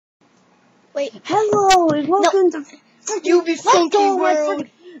Wait. Hello and welcome to You be Funkey World.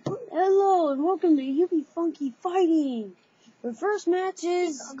 Hello and welcome to You Be Funkey Fighting. The first match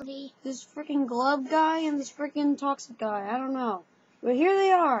is Ugly. this freaking glove guy and this freaking toxic guy. I don't know, but here they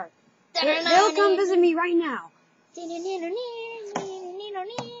are. They'll come visit me right now. And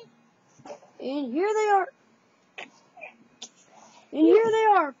here they are. And here they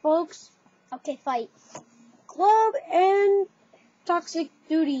are, folks. Okay, fight. Club and toxic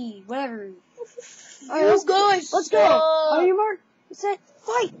duty, whatever. Alright, Let's go. Let's go. On your mark, set,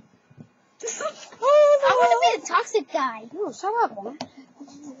 fight. I want to be the toxic guy. Oh, shut up, man.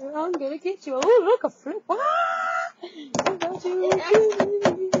 I'm gonna get you. Oh, look, a fruit.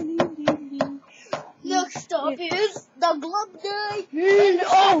 Next up is the glove guy. And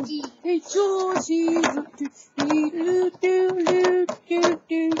oh, hey,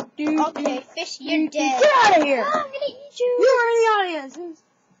 Okay, fish, you're dead. Get out of here. I'm gonna eat you. You are in the audience.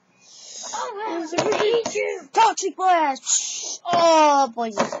 I'm gonna eat you. Toxic blast. Oh,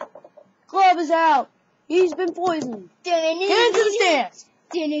 poison. Club is out. He's been poisoned. Get into the stands.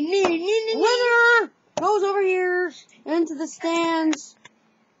 Winner goes over here into the stands.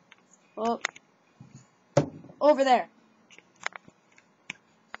 Oh, over there.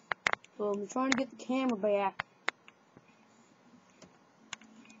 So I'm trying to get the camera back.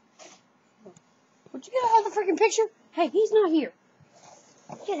 Would you get out of the freaking picture? Hey, he's not here.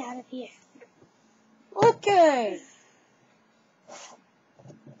 Get out of here. Okay.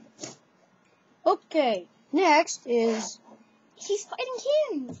 Okay. Next is He's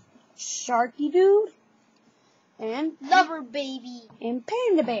fighting him. Sharky Dude and Lover baby. and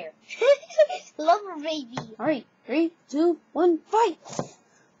Panda Bear. Lover baby. Alright, 3, 2, 1, fight!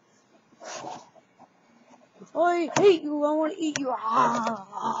 I hate you, I want to eat you.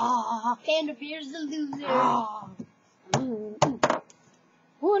 Panda bear's the loser.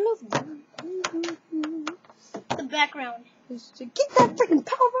 Oh, I love you. The background. Get that freaking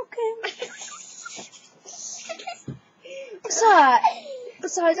power up,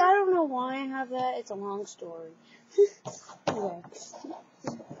 Besides, I don't know why I have that. It's a long story. Okay.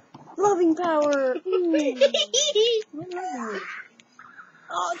 Loving power.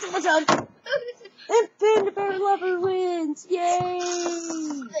 Oh, it's my turn. And Panda Bear Lover wins. Yay!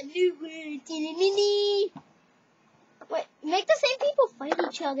 The new word. Wait, make the same people fight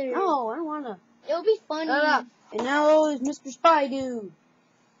each other. No, I don't wanna. It'll be funny. And now is Mr. Spy Dude.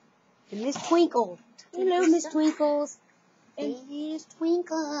 And Miss Twinkle. Hello, Miss Twinkles. Hey, Miss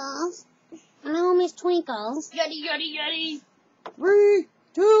Twinkles. Hello, Miss Twinkles. Yuddy, yuddy, yuddy. 3,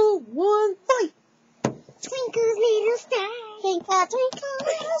 2, 1, fight! Twinkle, little star. Twinkle, twinkle,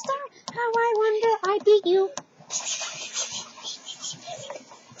 little star. How I wonder I beat you.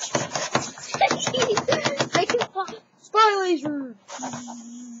 I can pop. Spy laser.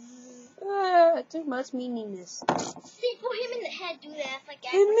 Too much meaningless. See, put him in the head. Do that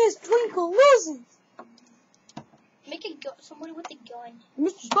like And Miss Twinkle loses. Make a somebody with a gun.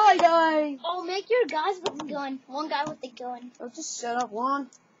 Mr. Spy Guy. Oh, make your guys with a gun. One guy with a gun. Oh, just shut up, Juan.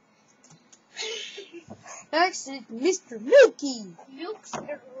 Next is Mr. Milky.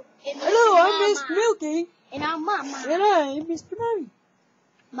 Milkster. Hello, I'm Miss Milky. And I'm Mama. And I'm Mr. Mommy.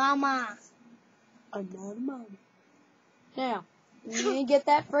 Mama. I'm not a mommy. Now, we need to get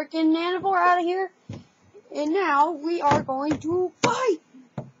that frickin' nanivore out of here. And now we are going to fight.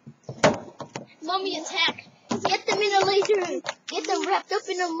 Mummy attack. Get them in a laser. Get them wrapped up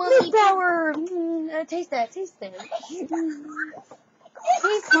in a mummy. Power. Taste that. Taste that.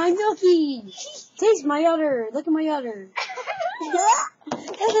 Taste my Milky. Taste my udder. Look at my udder.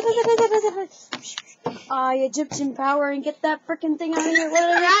 Egyptian power and get that frickin' thing out of here. What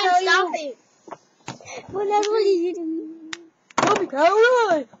did I tell Stop you? it. Whatever you do. Milky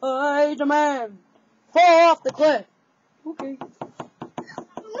power, I demand. Fall off the cliff. Okay.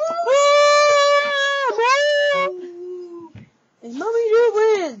 And Mommy Dude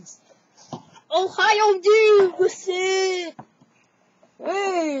wins. Ohio dude, what's it?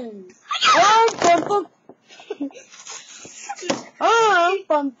 Hey, I'm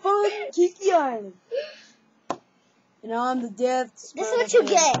from Kiki Island. And I'm the death This is what you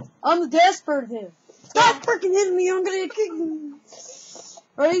get. I'm the death spirit of him. Stop freaking hitting me, I'm gonna kick you.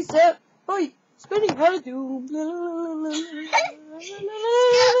 Ready, set, fight. Spinning how to do.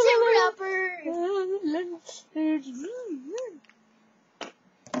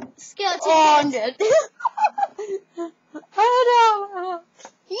 Skeleton Oh, I'm dead. Oh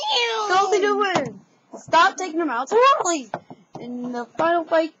no. Don't be the winner. Stop taking them out so early. And the final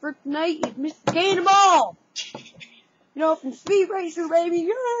fight for tonight is Mr. Cannonball. You know, from Speed Racer, baby.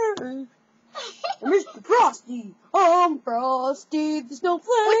 Yeah. Mr. Frosty. I'm Frosty the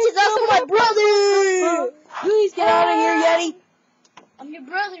Snowflake. Which is also my brother. Please get out of here, Yeti. I'm your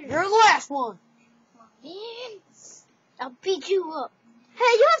brother. You're the last one. Man, I'll beat you up.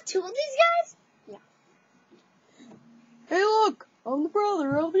 Hey, you have two of these guys? Hey, look. I'm the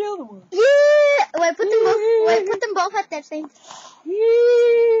brother of the other one. Yeah. Wait, put them both at that same time.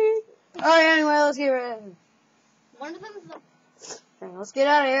 Alright, anyway, let's get rid of it. One of them is the... Okay, let's get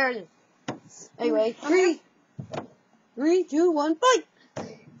out of here. Anyway, 3, 2, 1, fight!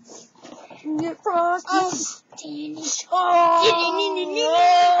 Get Frosty. But this guy,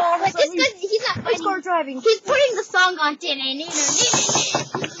 he's not fighting. Car driving. He's putting the song on.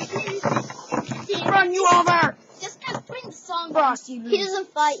 Run you over! This guy's putting the song on. Frosty. He doesn't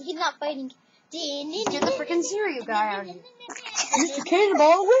fight. He's not fighting. Get the freaking cereal guy out of here. Mr.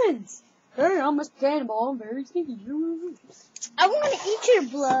 Cannonball wins. Hey, I'm Mr. Cannonball. I'm very sneaky. I want to eat your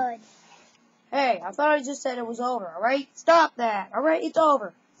blood. Hey, I thought I just said it was over, alright? Stop that, alright? It's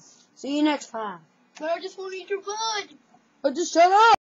over. See you next time. But I just want to eat your blood. Just shut up!